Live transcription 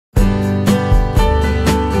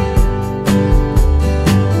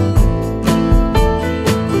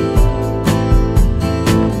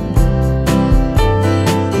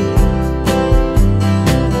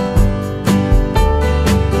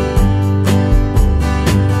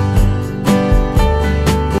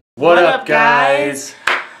What up, guys?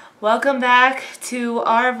 Welcome back to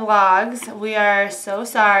our vlogs. We are so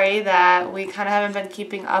sorry that we kind of haven't been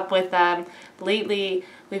keeping up with them. Lately,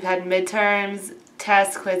 we've had midterms,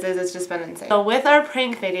 tests, quizzes. It's just been insane. So with our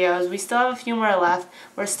prank videos, we still have a few more left.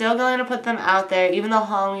 We're still going to put them out there, even though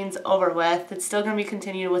Halloween's over with. It's still going to be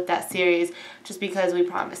continued with that series, just because we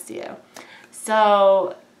promised you.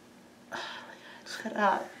 So, oh my God, shut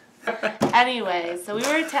up. Anyway, so we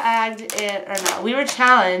were we were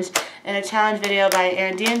challenged in a challenge video by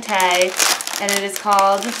Andy Tay, and it is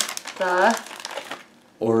called the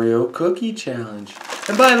Oreo Cookie Challenge.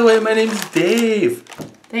 And by the way, my name's Dave.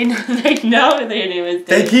 They know their name is Dave.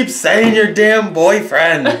 They keep saying your damn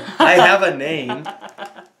boyfriend. I have a name.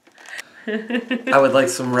 I would like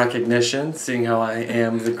some recognition, seeing how I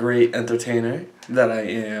am the great entertainer that I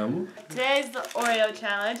am. Today's the Oreo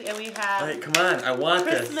challenge, and we have Alright, come on, I want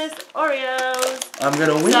Christmas Oreos. I'm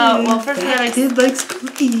gonna win. So, well, first we have kid likes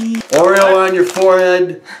cookies. Oreo on your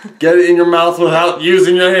forehead. Get it in your mouth without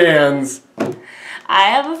using your hands. I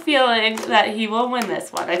have a feeling that he will win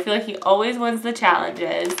this one. I feel like he always wins the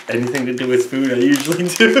challenges. Anything to do with food, I usually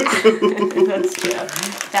do. That's true.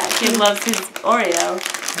 That kid loves his Oreo.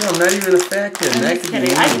 No, I'm not even a fat kid. I'm just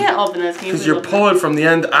kidding. I can't open this. Because you're pulling from the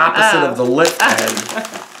end opposite of the lift end.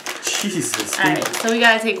 Jesus. Alright, so we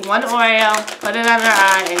gotta take one Oreo, put it on our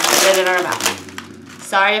eye, and put it in our mouth.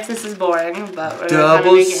 Sorry if this is boring, but we're gonna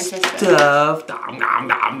make it interesting. Stuff. Dom, dom,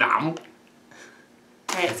 dom, dom.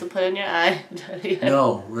 Alright, so put it in your eye.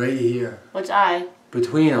 No, right here. Which eye?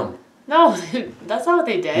 Between them. No, that's not what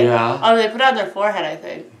they did. Yeah. Oh, they put it on their forehead, I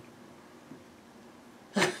think.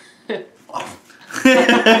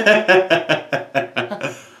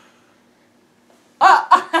 Oh,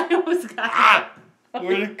 I almost got it.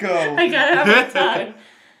 Where'd it go? I got it on my tongue.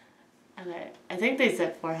 Okay, I think they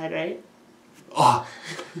said forehead, right? Oh,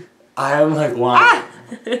 I am like, why?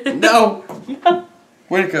 No. No.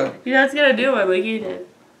 Where'd it go? You're not gonna do one like you did.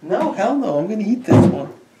 No, hell no. I'm gonna eat this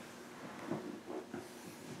one.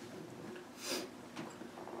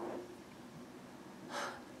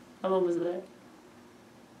 I'm almost there.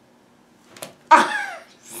 Ah!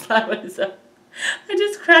 Slap myself. I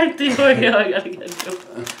just cracked the Oreo. I gotta get it.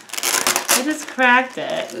 I just cracked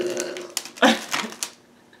it.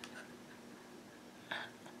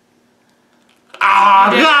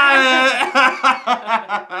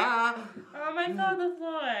 Oh my God, the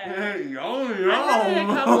floor. Hey, yo. I've done it a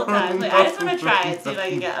couple times. Wait, I just want to try it, see if I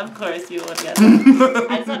can get it. Of course you will get it.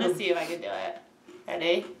 I just want to see if I can do it.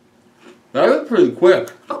 Ready? That was pretty quick.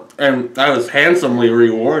 And I was handsomely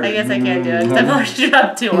rewarded. I guess I can't do it because I've already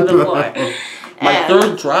dropped two on the floor. My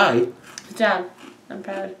third try. Good job. I'm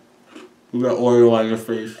proud. You got Oreo on your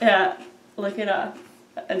face. Yeah. Lick it off.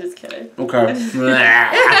 I'm just kidding. Okay.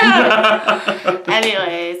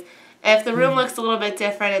 Anyways, if the room looks a little bit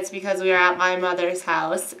different, it's because we are at my mother's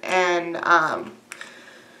house, and I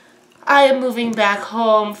am moving back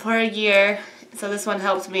home for a year, so this one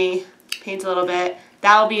helped me paint a little bit.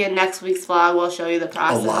 That will be in next week's vlog. We'll show you the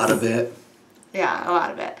process. A lot of it. Yeah, a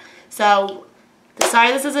lot of it. So,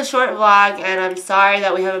 sorry this is a short vlog, and I'm sorry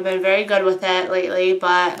that we haven't been very good with it lately,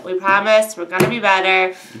 but we promise we're going to be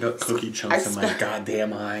better. You got cookie chunks in my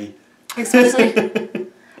goddamn eye.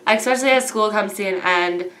 Especially as school comes to an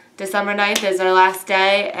end. December 9th is our last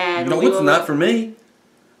day, and no, it's not for me.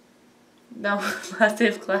 No, last day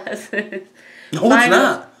of classes. No, it's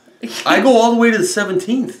not. I go all the way to the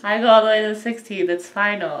 17th. I go all the way to the 16th. It's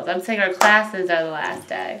finals. I'm saying our classes are the last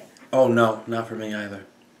day. Oh, no. Not for me either.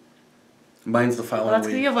 Mine's the following Well, that's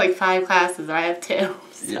week. because you have like 5 classes. I have 2.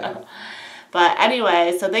 So. Yeah. But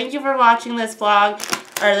anyway, so thank you for watching this vlog,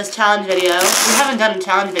 or this challenge video. We haven't done a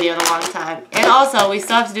challenge video in a long time. And also, we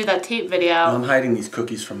still have to do that tape video. I'm hiding these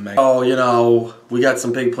cookies from Meg. Oh, you know, we got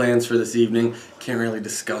some big plans for this evening. Can't really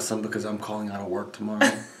discuss them because I'm calling out of work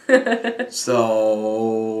tomorrow.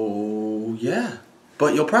 So, yeah.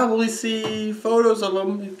 But you'll probably see photos of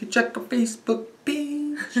them if you check our Facebook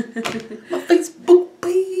page. My Facebook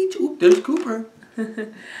page. Oop, there's Cooper.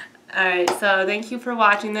 Alright, so thank you for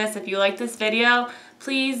watching this. If you like this video,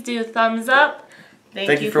 please do thumbs up.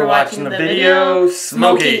 Thank you for watching the video.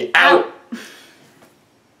 Smokey out.